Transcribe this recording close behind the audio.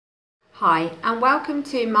Hi and welcome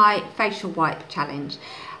to my facial wipe challenge.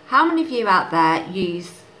 How many of you out there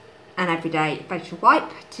use an everyday facial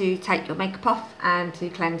wipe to take your makeup off and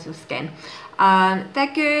to cleanse your skin?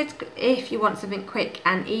 They're good if you want something quick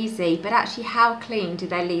and easy, but actually how clean do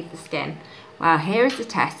they leave the skin? Well, here is the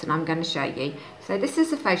test and I'm going to show you. So this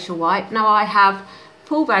is a facial wipe. Now I have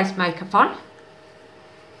full base makeup on.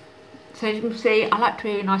 So you can see I like to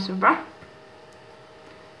be nice and rough.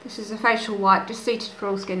 This is a facial wipe just suited for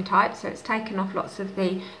all skin types, so it's taken off lots of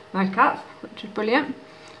the makeup, which is brilliant.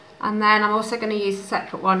 And then I'm also going to use a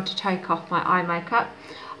separate one to take off my eye makeup.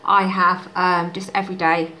 I have just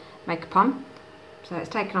everyday makeup on, so it's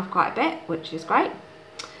taken off quite a bit, which is great.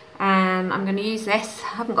 And I'm going to use this.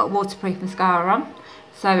 I haven't got waterproof mascara on,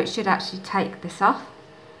 so it should actually take this off.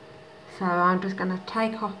 So I'm just going to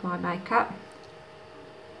take off my makeup.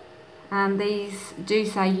 And these do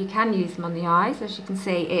say you can use them on the eyes. As you can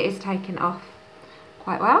see, it is taken off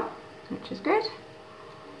quite well, which is good.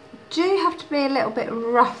 You do have to be a little bit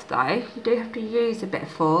rough though. You do have to use a bit of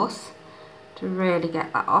force to really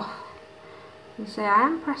get that off. You see, I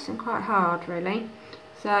am pressing quite hard really.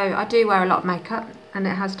 So I do wear a lot of makeup and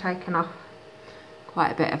it has taken off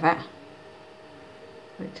quite a bit of it,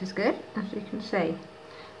 which is good, as you can see.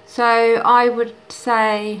 So I would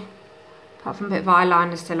say, apart from a bit of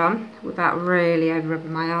eyeliner still on, without really over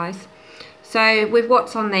rubbing my eyes. So with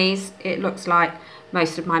what's on these, it looks like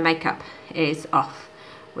most of my makeup is off,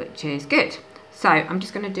 which is good. So I'm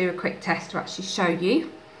just going to do a quick test to actually show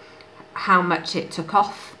you how much it took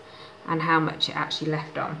off and how much it actually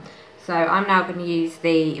left on. So I'm now going to use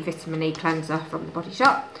the Vitamin E cleanser from the Body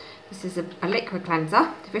Shop. This is a liquid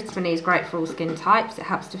cleanser. The Vitamin E is great for all skin types. It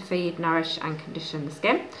helps to feed, nourish and condition the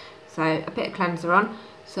skin. So a bit of cleanser on.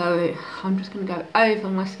 So I'm just going to go over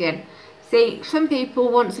my skin. See, some people,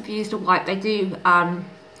 once they've used a wipe, they do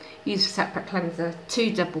use a separate cleanser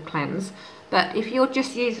to double cleanse. But if you're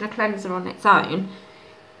just using a cleanser on its own,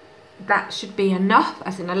 that should be enough,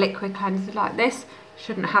 as in a liquid cleanser like this.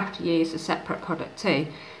 Shouldn't have to use a separate product too.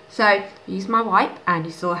 So I used my wipe and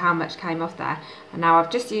you saw how much came off there. And now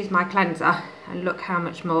I've just used my cleanser and look how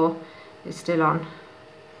much more is still on.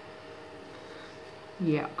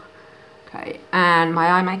 Yuck. Okay, and my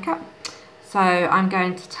eye makeup. So I'm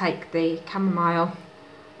going to take the Chamomile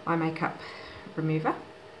eye makeup remover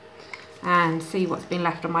and see what's been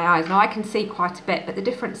left on my eyes. Now I can see quite a bit, but the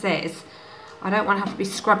difference is I don't want to have to be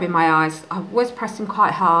scrubbing my eyes. I was pressing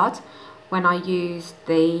quite hard when I used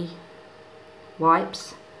the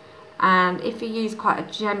wipes, and if you use quite a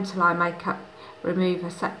gentle eye makeup remover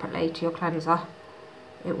separately to your cleanser,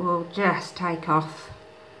 it will just take off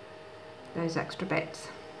those extra bits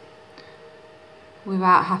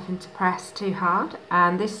without having to press too hard.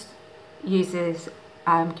 And this uses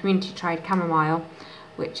community trade chamomile,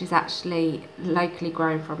 which is actually locally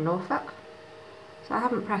grown from Norfolk. So I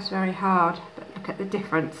haven't pressed very hard, but look at the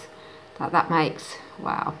difference that makes.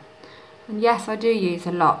 Wow. And yes, I do use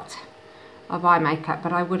a lot of eye makeup,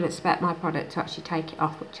 but I would expect my product to actually take it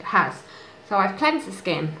off, which it has. So I've cleansed the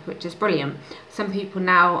skin, which is brilliant. Some people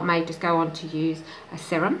now may just go on to use a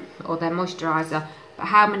serum or their moisturiser. But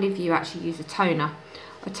how many of you actually use a toner?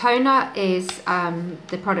 A toner is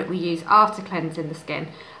the product we use after cleansing the skin,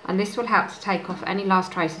 and this will help to take off any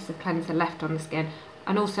last traces of cleanser left on the skin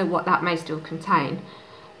and also what that may still contain.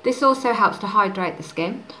 This also helps to hydrate the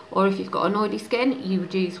skin, or if you've got an oily skin, you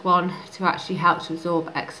would use one to actually help to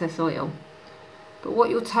absorb excess oil. But what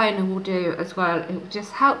your toner will do as well, it will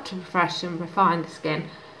just help to refresh and refine the skin.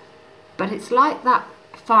 But it's like that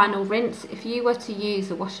final rinse. If you were to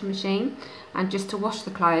use a washing machine and just to wash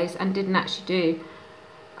the clothes and didn't actually do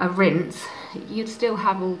a rinse, you'd still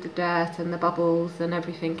have all the dirt and the bubbles and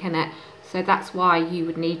everything in it. So that's why you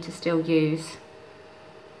would need to still use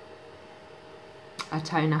a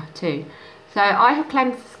toner too. So I have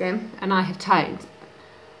cleansed the skin and I have toned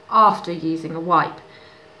after using a wipe.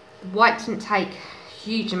 The wipe didn't take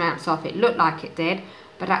huge amounts off. It looked like it did,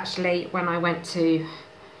 but actually when I went to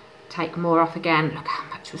take more off again, look how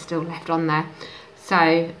much was still left on there.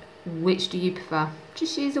 So which do you prefer?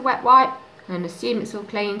 Just use a wet wipe and assume it's all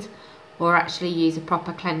cleaned, or actually use a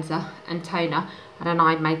proper cleanser and toner and an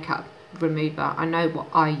eye makeup remover? I know what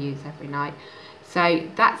I use every night. So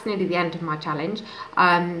that's nearly the end of my challenge.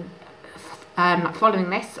 Following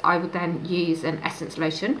this, I would then use an essence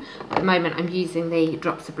lotion. At the moment I'm using the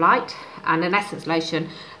Drops of Light, and an essence lotion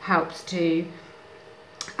helps to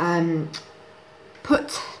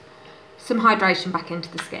put some hydration back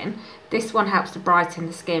into the skin. This one helps to brighten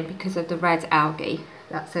the skin because of the red algae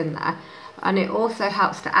that's in there, and it also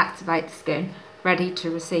helps to activate the skin ready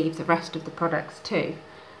to receive the rest of the products too.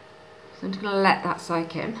 So I'm just going to let that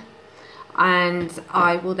soak in. and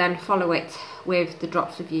I will then follow it with the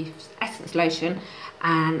Drops of Youth Essence Lotion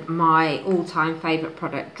and my all-time favourite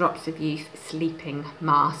product, Drops of Youth Sleeping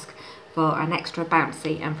Mask, for an extra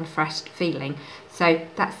bouncy and refreshed feeling. So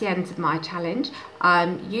that's the end of my challenge.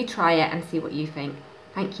 You try it and see what you think.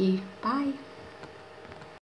 Thank you. Bye.